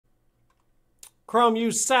Chrome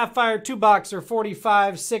U Sapphire 2-boxer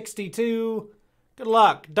 4562. Good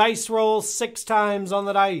luck. Dice roll 6 times on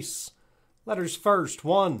the dice. Letters first.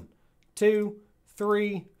 1, 2,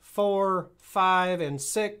 3, 4, 5, and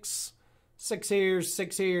 6. 6 here,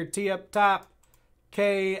 6 here. T up top.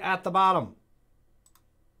 K at the bottom.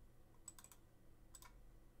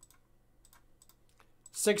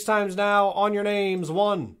 Six times now on your names.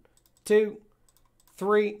 1, 2,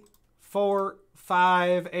 3, 4,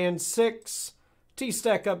 5, and 6.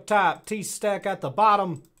 T-stack up top, T-stack at the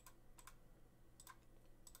bottom.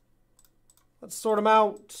 Let's sort them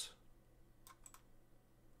out.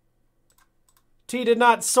 T did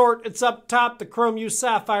not sort. It's up top, the Chrome U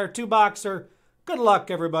Sapphire 2-boxer. Good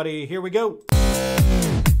luck, everybody. Here we go.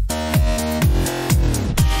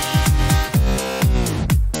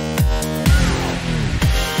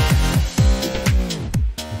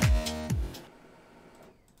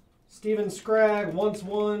 Steven Scragg wants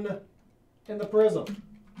one in the Prism.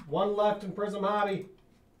 One left in Prism Hobby,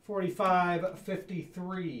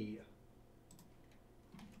 4553.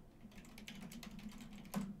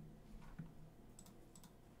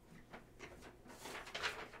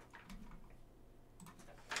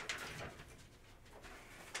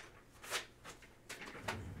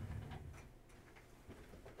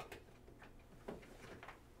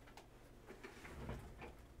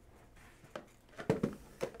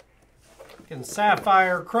 And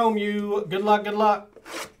Sapphire, Chrome U, good luck, good luck.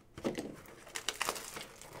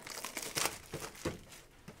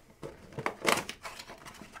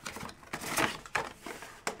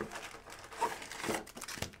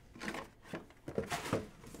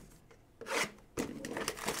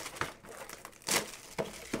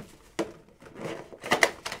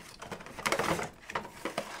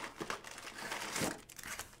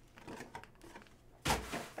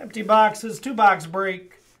 Empty boxes, 2-box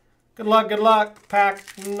break. Good luck, pack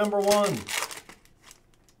number 1.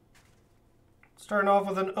 Starting off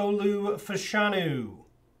with an Olu Fashanu.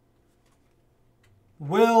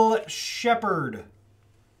 Will Shepard.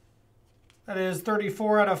 That is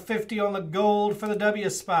 34 out of 50 on the gold for the W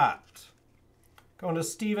spot. Going to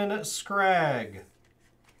Steven Scragg.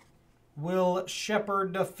 Will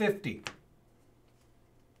Shepard to 50.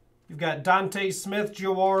 You've got Dante Smith,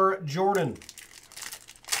 Jawar Jordan.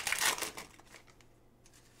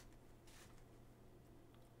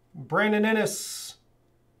 Brandon Ennis.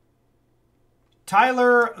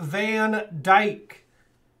 Tyler Van Dyke.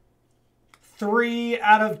 3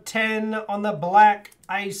 out of 10 on the Black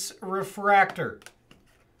Ice Refractor.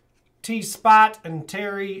 T-Spot and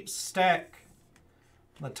Terry Stack.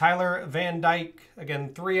 The Tyler Van Dyke.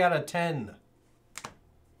 Again, 3 out of 10.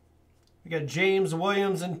 We got James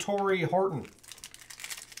Williams and Torrey Horton.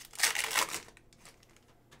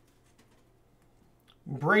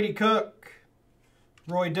 Brady Cook.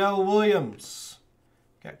 Roydell Williams.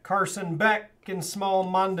 Got Carson Beck and Small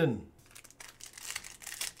Mondon.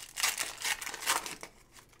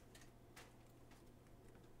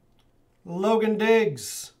 Logan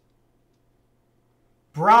Diggs.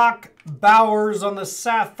 Brock Bowers on the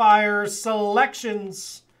Sapphire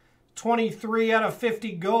Selections. 23 out of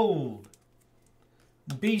 50 gold.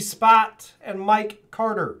 B-Spot and Mike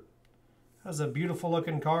Carter. That's a beautiful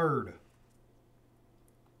looking card.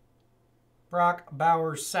 Brock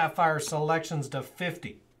Bowers Sapphire Selections to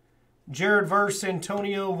 50. Jared Verse,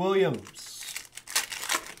 Antonio Williams.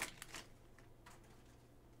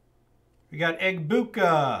 We got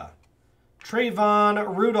Egbuka.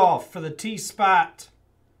 Trayvon Rudolph for the T-Spot.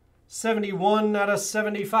 71 out of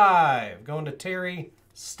 75. Going to Terry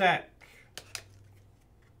Stack.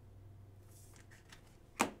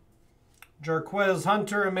 Jarquez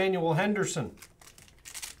Hunter, Emmanuel Henderson.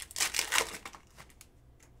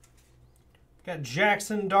 Got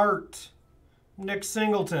Jackson Dart, Nick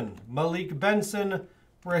Singleton, Malik Benson,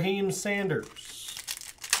 Raheem Sanders.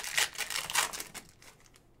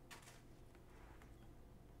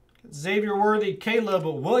 Xavier Worthy, Caleb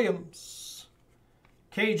Williams,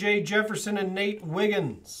 KJ Jefferson, and Nate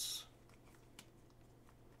Wiggins.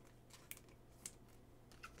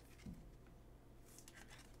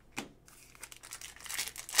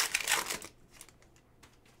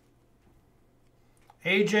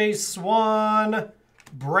 AJ Swan,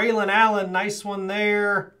 Braylon Allen, nice one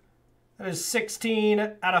there. That is 16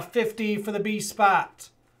 out of 50 for the B spot.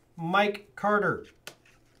 Mike Carter.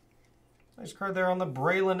 Nice card there on the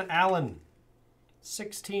Braylon Allen.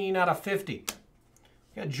 16 out of 50.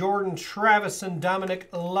 Got Jordan Travis and Dominic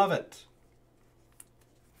Lovett.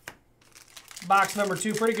 Box number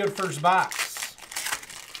 2, pretty good first box.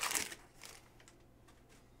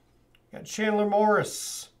 Got Chandler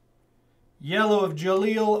Morris. Yellow of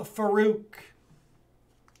Jaleel Farouk.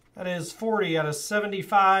 That is 40 out of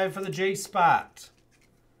 75 for the J spot.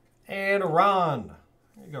 And Ron.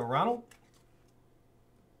 There you go, Ronald.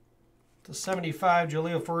 To 75,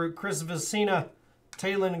 Jaleel Farouk, Chris Vicina,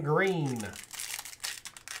 Talon Green.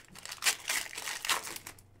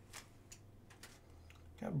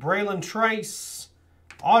 Got Braylon Trice,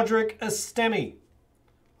 Audric Estemi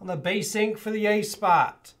on the base ink for the A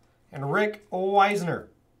spot. And Rick Weisner.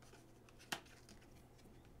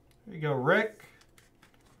 There you go, Rick.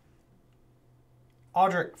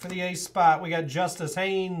 Audric for the A spot. We got Justice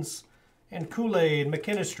Haynes and Kool-Aid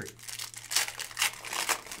McKinstry.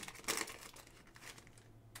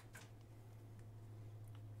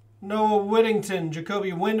 Noah Whittington,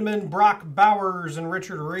 Jacoby Windman, Brock Bowers, and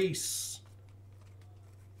Richard Reese.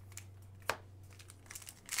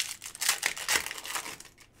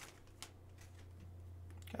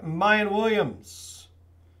 Got Mayan Williams,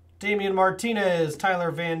 Damian Martinez,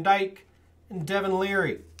 Tyler Van Dyke, and Devin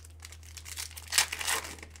Leary.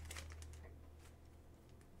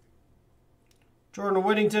 Jordan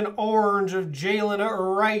Whittington, orange of Jalen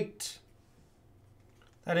Wright.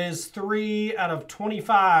 That is 3 out of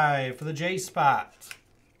 25 for the J spot.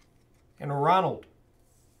 And Ronald.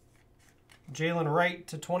 Jalen Wright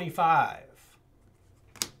to 25.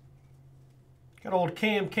 Got old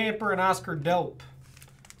Cam Camper and Oscar Delp.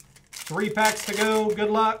 3 packs to go.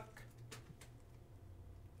 Good luck.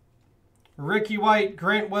 Ricky White,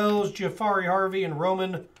 Grant Wells, Jafari Harvey, and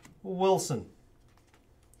Roman Wilson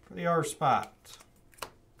for the R spot.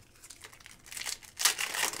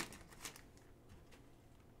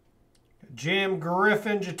 Jam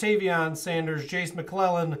Griffin, Jatavion Sanders, Jace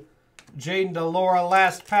McClellan, Jaden DeLora,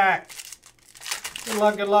 last pack. Good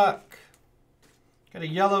luck, good luck. Got a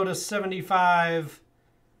yellow to 75.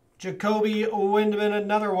 Jacoby Windman,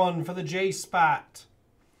 another one for the J spot.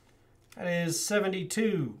 That is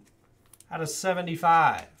 72 out of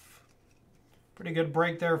 75. Pretty good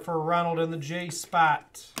break there for Ronald in the J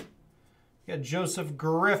spot. Got Joseph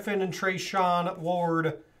Griffin and Trayshawn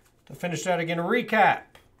Ward to finish that again. Recap.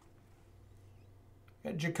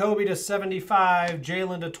 Got Jacoby to 75,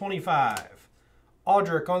 Jalen to 25.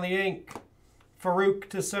 Audric on the ink. Farouk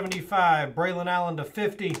to 75, Braylon Allen to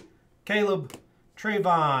 50. Caleb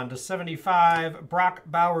Trayvon to 75. Brock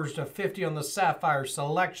Bowers to 50 on the Sapphire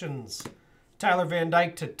selections. Tyler Van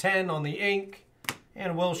Dyke to 10 on the ink.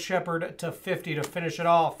 And Will Shepard to 50 to finish it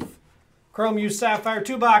off. Chrome U Sapphire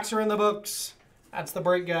 2-boxer in the books. That's the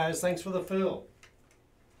break, guys. Thanks for the fill.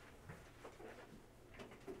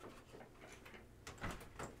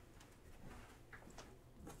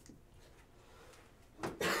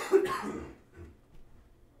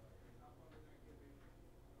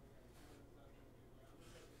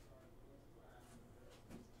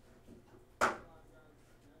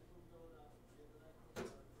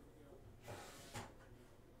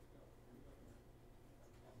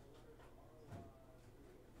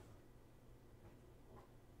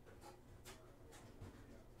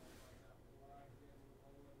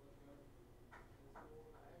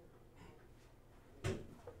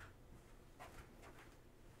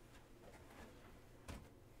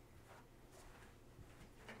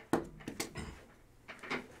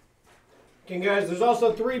 Okay, guys, there's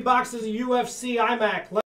also 3 boxes of UFC IMAC.